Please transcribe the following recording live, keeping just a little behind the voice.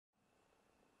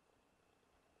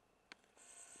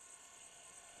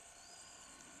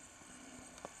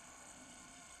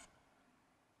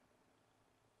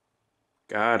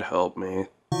God help me.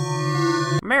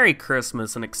 Merry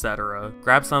Christmas and etc.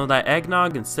 Grab some of that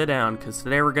eggnog and sit down, cause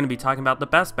today we're gonna be talking about the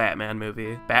best Batman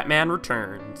movie, Batman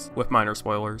Returns, with minor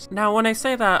spoilers. Now when I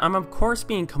say that, I'm of course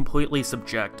being completely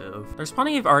subjective. There's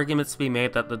plenty of arguments to be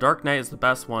made that The Dark Knight is the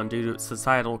best one due to its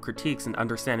societal critiques and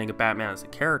understanding of Batman as a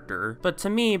character, but to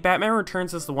me, Batman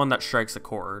Returns is the one that strikes a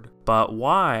chord. But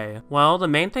why? Well, the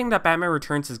main thing that Batman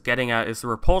Returns is getting at is the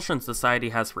repulsion society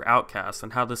has for outcasts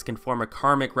and how this can form a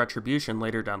karmic retribution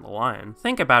later down the line.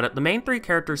 Think about it, the main three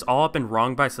characters all have been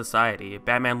wronged by society,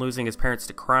 Batman losing his parents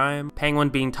to crime, Penguin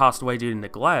being tossed away due to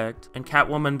neglect, and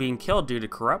Catwoman being killed due to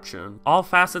corruption. All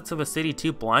facets of a city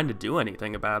too blind to do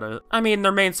anything about it. I mean,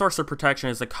 their main source of protection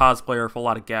is a cosplayer with a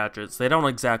lot of gadgets, they don't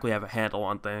exactly have a handle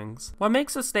on things. What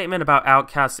makes this statement about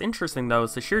outcasts interesting though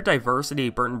is the sheer diversity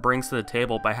Burton brings to the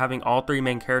table by having all three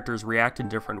main characters react in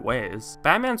different ways.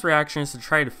 Batman's reaction is to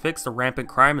try to fix the rampant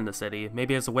crime in the city,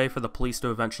 maybe as a way for the police to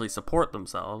eventually support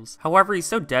themselves. However, he's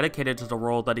so dedicated to the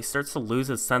role that he starts to lose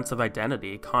his sense of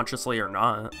identity, consciously or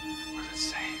not. We're the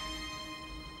same.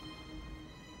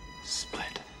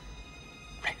 Split.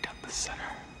 Right down the center.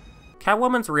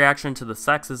 Catwoman's reaction to the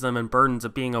sexism and burdens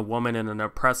of being a woman in an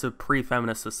oppressive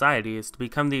pre-feminist society is to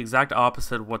become the exact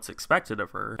opposite of what's expected of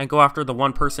her, and go after the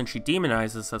one person she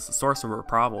demonizes as the source of her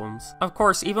problems. Of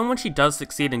course, even when she does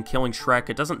succeed in killing Shreck,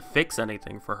 it doesn't fix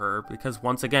anything for her, because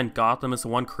once again, Gotham is the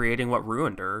one creating what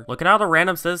ruined her. Look at how the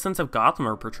random citizens of Gotham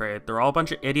are portrayed. They're all a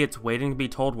bunch of idiots waiting to be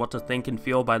told what to think and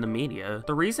feel by the media.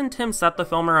 The reason Tim set the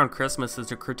film around Christmas is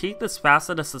to critique this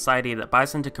facet of society that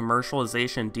buys into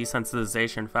commercialization and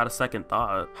desensitization without a second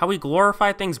thought. How we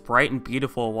glorify things bright and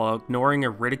beautiful while ignoring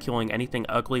or ridiculing anything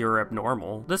ugly or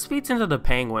abnormal. This feeds into the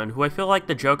Penguin, who I feel like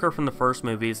the Joker from the first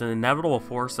movie is an inevitable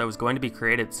force that was going to be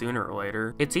created sooner or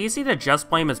later. It's easy to just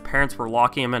blame his parents for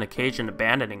locking him in a cage and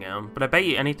abandoning him, but I bet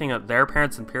you anything that their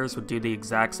parents and peers would do the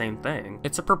exact same thing.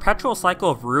 It's a perpetual cycle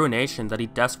of ruination that he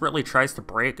desperately tries to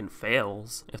break and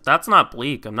fails. If that's not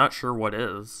bleak, I'm not sure what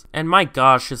is. And my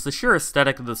gosh, is the sheer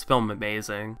aesthetic of this film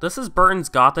amazing. This is Burton's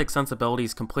gothic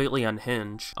sensibilities completely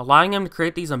unhinged, allowing him to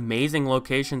create these amazing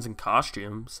locations and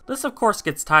costumes. This of course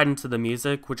gets tied into the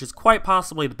music, which is quite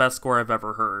possibly the best score I've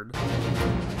ever heard.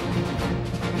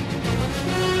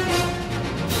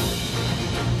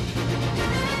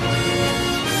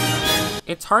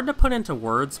 It's hard to put into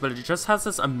words, but it just has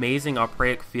this amazing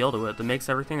operatic feel to it that makes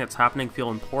everything that's happening feel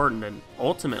important and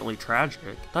ultimately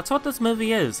tragic. That's what this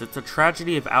movie is, it's a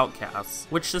tragedy of outcasts,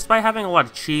 which despite having a lot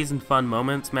of cheese and fun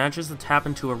moments, manages to tap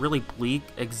into a really bleak,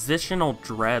 existential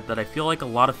dread that I feel like a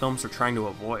lot of films are trying to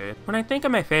avoid. When I think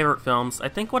of my favorite films, I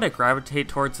think what I gravitate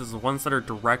towards is the ones that are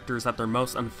directors at their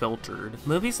most unfiltered.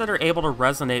 Movies that are able to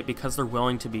resonate because they're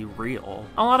willing to be real.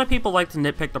 A lot of people like to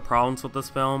nitpick the problems with this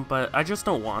film, but I just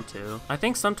don't want to. I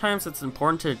think sometimes it's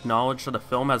important to acknowledge that a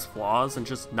film has flaws and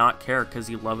just not care because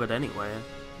you love it anyway.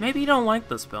 Maybe you don't like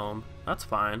this film, that's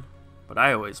fine, but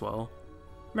I always will.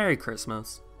 Merry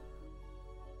Christmas.